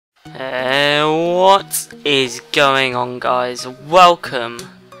What is going on, guys? Welcome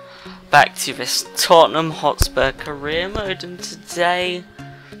back to this Tottenham Hotspur career mode, and today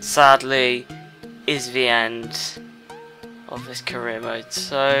sadly is the end of this career mode.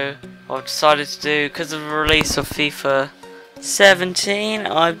 So I've decided to do, because of the release of FIFA 17,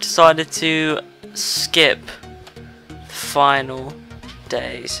 I've decided to skip the final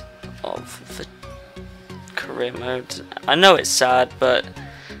days of the career mode. I know it's sad, but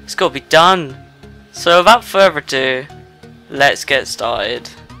it's got to be done. So without further ado, let's get started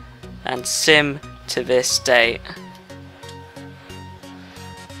and sim to this date.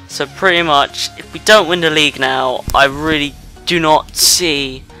 So pretty much, if we don't win the league now, I really do not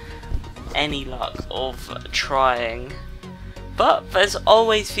see any luck of trying. But there's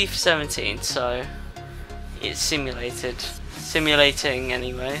always FIFA 17, so it's simulating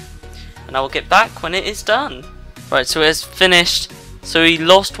anyway. And I will get back when it is done. Right, so it's finished. So we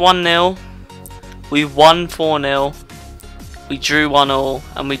lost 1-0, we won 4-0, we drew 1-1,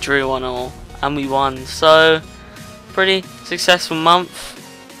 and we drew 1-1, and we won. So, pretty successful month.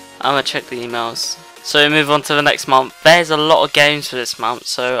 I'm going to check the emails. So we move on to the next month. There's a lot of games for this month,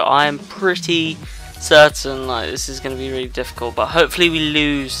 so I am pretty certain like this is going to be really difficult. But hopefully we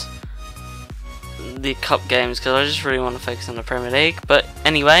lose the cup games, because I just really want to focus on the Premier League. But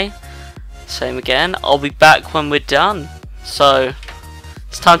anyway, same again. I'll be back when we're done. So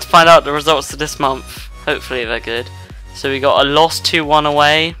it's time to find out the results of this month. Hopefully they're good. So we got a loss 2-1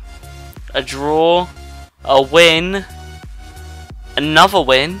 away, a draw, a win, another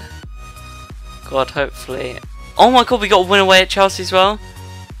win. God, hopefully. Oh my god, we got a win away at Chelsea as well.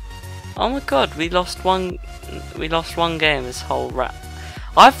 Oh my god, we lost one game this whole rap.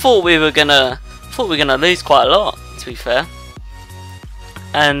 I thought we were gonna lose quite a lot, to be fair.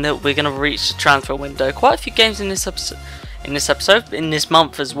 And we're gonna reach the transfer window. Quite a few games in this episode, in this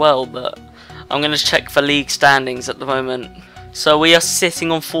month as well, but I'm going to check for league standings at the moment. So we are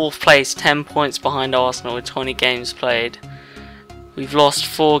sitting on 4th place, 10 points behind Arsenal with 20 games played. We've lost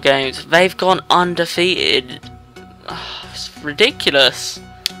 4 games. They've gone undefeated. It's ridiculous.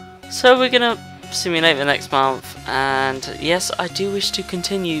 So we're going to simulate the next month, and yes, I do wish to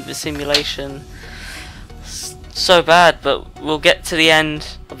continue the simulation so bad, but we'll get to the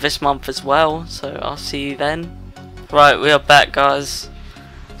end of this month as well, so I'll see you then. Right, we are back, guys.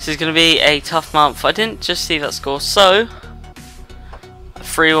 This is going to be a tough month. I didn't just see that score. So, a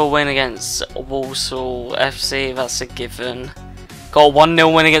 3-0 win against Walsall FC, that's a given. Got a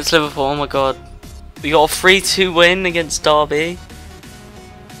 1-0 win against Liverpool, oh my god. We got a 3-2 win against Derby.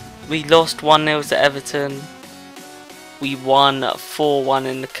 We lost 1-0 to Everton. We won 4-1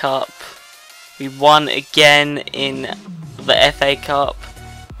 in the Cup. We won again in the FA Cup.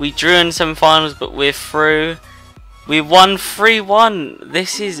 We drew in the semi-finals, but we're through. We won 3-1.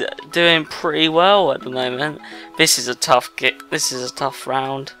 This is doing pretty well at the moment. This is a tough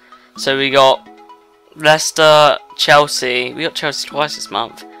round. So we got Leicester, Chelsea. We got Chelsea twice this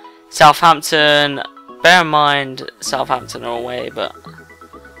month. Southampton. Bear in mind, Southampton are away, but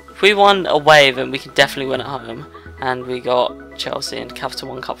if we won away, then we can definitely win at home. And we got Chelsea in the Capital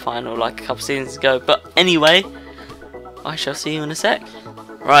One Cup final like a couple seasons ago. But anyway, I shall see you in a sec.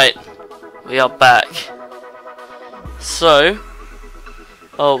 Right, we are back. So,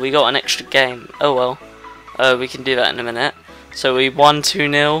 oh, we got an extra game. Oh well. We can do that in a minute. So we won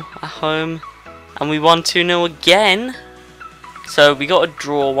 2-0 at home, and we won 2-0 again. So we got a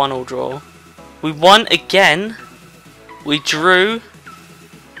draw, 1-1 draw. We won again. We drew.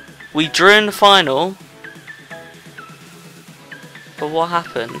 We drew in the final. But what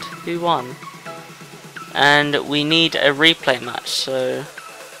happened? Who won? And we need a replay match, so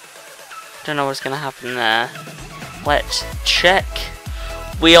don't know what's gonna happen there. Let's check.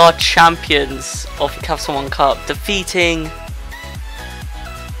 We are champions of the Capital One Cup, defeating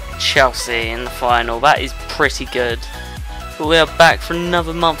Chelsea in the final. That is pretty good. But we are back for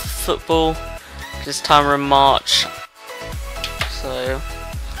another month of football. This time we're in March. So,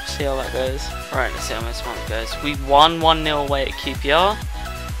 see how that goes. Right, let's see how this month goes. We won 1-0 away at QPR.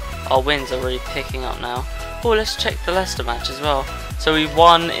 Our wins are really picking up now. Oh, let's check the Leicester match as well. So we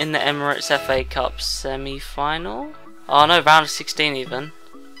won in the Emirates FA Cup semi-final. Oh no, round of 16 even.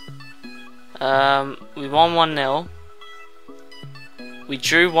 We won 1-0. We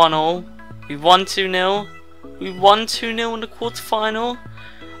drew 1-1. We won 2-0. We won 2-0 in the quarter-final.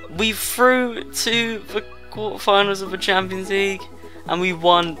 We through to the quarter-finals of the Champions League. And we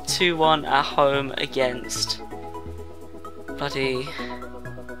won 2-1 at home against bloody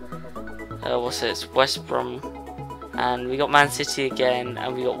what's it? West Brom. And we got Man City again,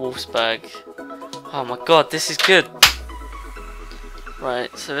 and we got Wolfsburg. Oh my god, this is good.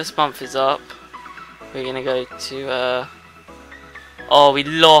 Right, so this month is up. We're gonna go to oh, we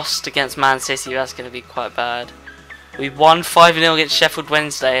lost against Man City. That's gonna be quite bad. We won 5-0 against Sheffield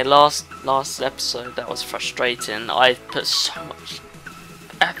Wednesday. Last episode, that was frustrating. I put so much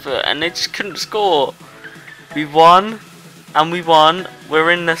effort and they just couldn't score. We won, and we won.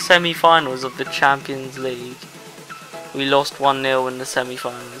 We're in the semi-finals of the Champions League. We lost 1-0 in the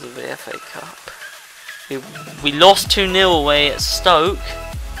semi-finals of the FA Cup. We lost 2-0 away at Stoke.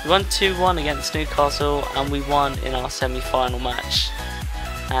 We won 2-1 against Newcastle, and we won in our semi-final match.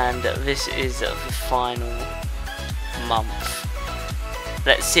 And this is the final month.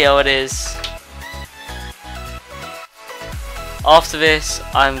 Let's see how it is. After this,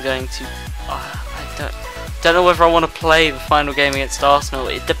 I'm going to. I don't know whether I want to play the final game against Arsenal.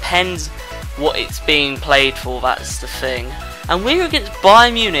 It depends what it's being played for. That's the thing. And we're against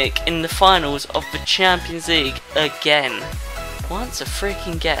Bayern Munich in the finals of the Champions League again. Once a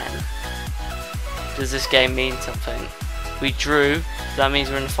freaking again. Does this game mean something? We drew. That means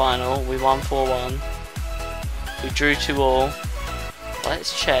we're in the final. We won 4-1. We drew 2-2.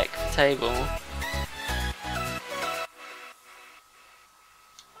 Let's check the table.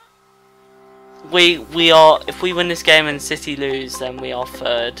 We are. If we win this game and City lose, then we are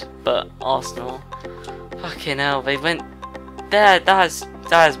third. But Arsenal, fucking hell, they went there. That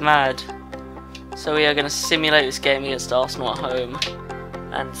is mad. So we are going to simulate this game against Arsenal at home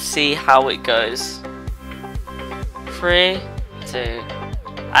and see how it goes. 3, 2.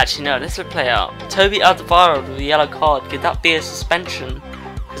 Actually, no. Let's play out. Toby Alderweireld with a yellow card. Could that be a suspension?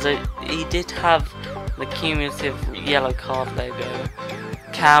 Because he did have the cumulative yellow card logo.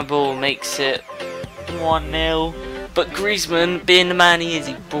 Campbell makes it 1-0, but Griezmann, being the man he is,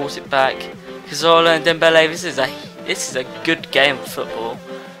 he brought it back. Cazorla and Dembele, this is a good game of football.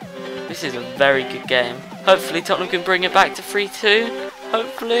 This is a very good game. Hopefully Tottenham can bring it back to 3-2.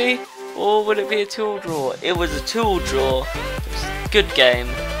 Hopefully, or will it be a 2-2 draw? It was a 2-2 draw. It was a good game,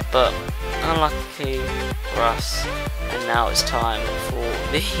 but unlucky for us. And now it's time for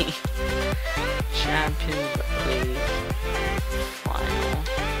the Champions League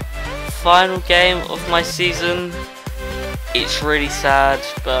final game of my season. It's really sad,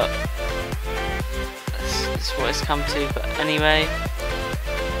 but that's what it's come to. But anyway,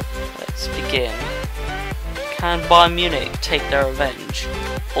 let's begin. Can Bayern Munich take their revenge,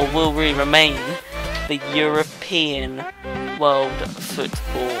 or will we remain the European World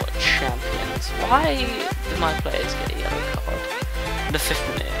Football Champions? Why did my players get a yellow card in the 5th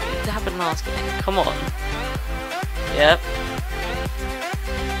minute? It happened last game. Come on. Yep.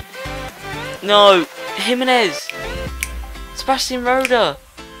 No, Jimenez, Sebastian Roda.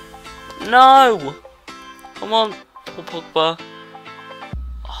 No, come on, Paul Pogba.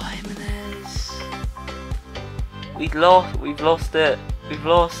 Oh, Jimenez. We've lost it. We've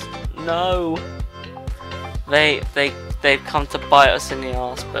lost. No. They've come to bite us in the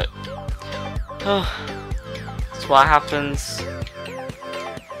arse, but that's what happens.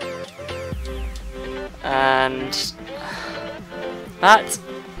 And that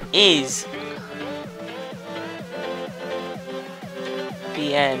is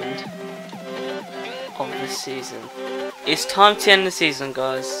the end of the season. It's time to end the season,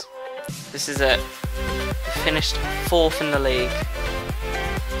 guys. This is it. Finished 4th in the league,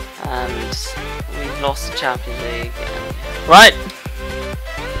 and we've lost the Champions League. Right,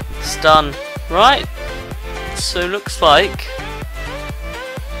 it's done. Right, so looks like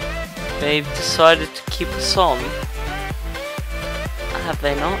they've decided to keep us on. Have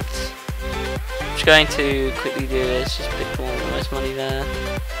they not? I'm just going to quickly do this, just pick the one with the most money there.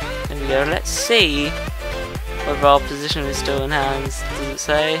 There we go. Let's see whether our position is still in hands. Does it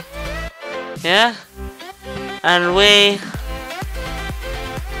say? Yeah? And we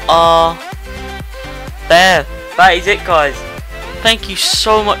are there. That is it, guys. Thank you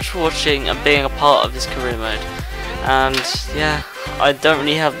so much for watching and being a part of this career mode. And yeah, I don't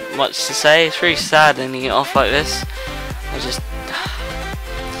really have much to say. It's really sad ending it off like this.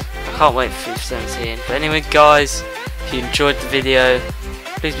 I can't wait for FIFA 17. But anyway, guys, if you enjoyed the video,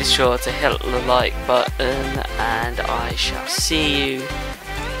 please be sure to hit the like button, and I shall see you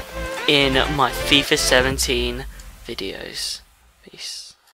in my FIFA 17 videos.